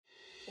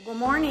Good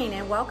morning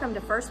and welcome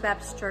to First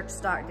Baptist Church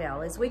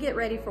Stockdale. As we get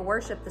ready for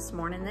worship this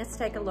morning, let's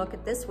take a look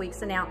at this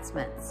week's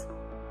announcements.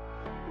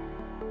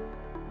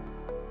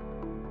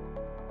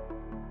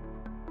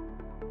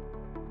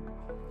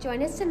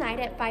 Join us tonight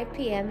at 5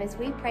 p.m. as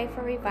we pray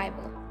for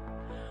revival.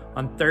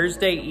 On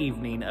Thursday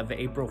evening of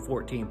April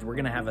 14th, we're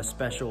going to have a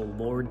special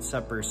Lord's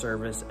Supper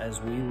service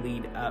as we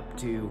lead up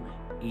to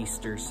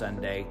Easter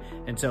Sunday.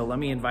 And so let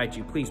me invite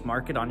you, please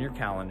mark it on your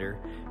calendar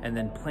and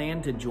then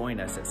plan to join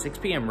us at 6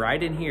 p.m.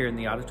 right in here in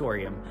the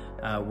auditorium.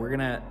 We're going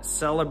to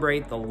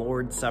celebrate the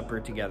Lord's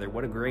Supper together.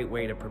 What a great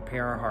way to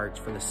prepare our hearts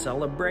for the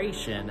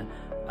celebration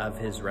of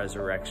his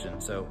resurrection.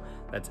 So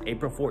that's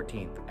April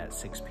 14th at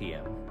 6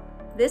 p.m.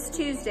 This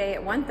Tuesday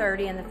at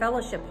 1:30 in the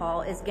fellowship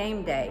hall is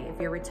game day. If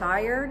you're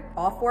retired,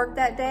 off work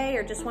that day,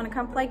 or just want to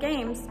come play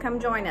games, come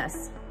join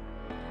us.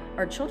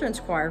 Our children's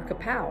choir,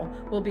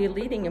 Kapow, will be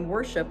leading in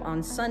worship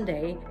on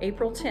Sunday,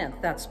 April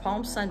 10th. That's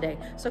Palm Sunday.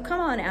 So come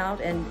on out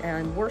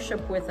and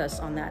worship with us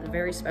on that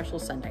very special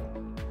Sunday.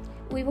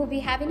 We will be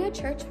having a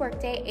church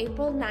workday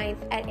April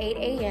 9th at 8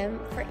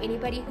 a.m. for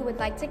anybody who would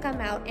like to come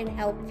out and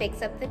help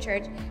fix up the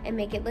church and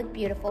make it look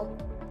beautiful.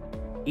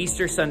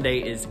 Easter Sunday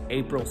is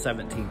April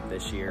 17th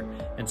this year.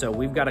 And so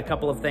we've got a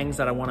couple of things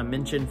that I want to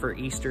mention for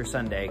Easter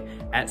Sunday.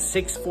 At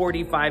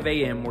 6:45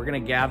 a.m., we're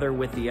going to gather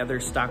with the other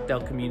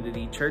Stockdale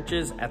community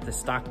churches at the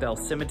Stockdale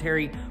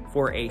Cemetery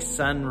for a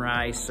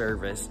sunrise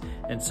service.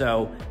 And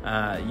so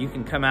you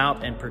can come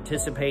out and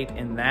participate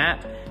in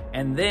that.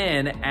 And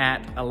then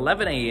at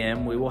 11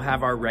 a.m., we will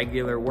have our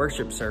regular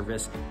worship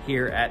service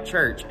here at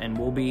church. And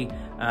we'll be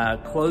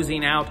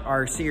closing out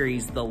our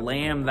series, The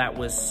Lamb That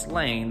Was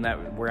Slain,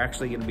 that we're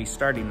actually going to be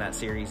starting that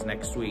series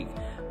next week.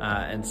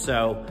 And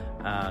so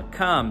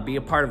come be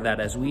a part of that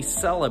as we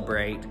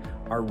celebrate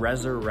our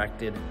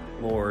resurrected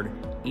Lord.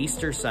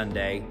 Easter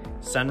Sunday,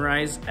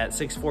 sunrise at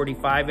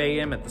 6:45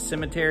 a.m. at the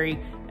cemetery,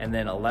 and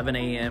then 11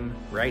 a.m.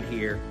 right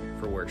here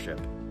for worship.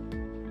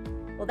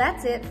 Well,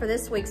 that's it for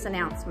this week's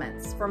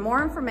announcements. For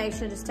more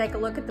information, just take a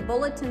look at the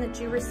bulletin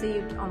that you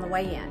received on the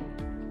way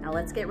in. Now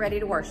let's get ready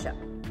to worship.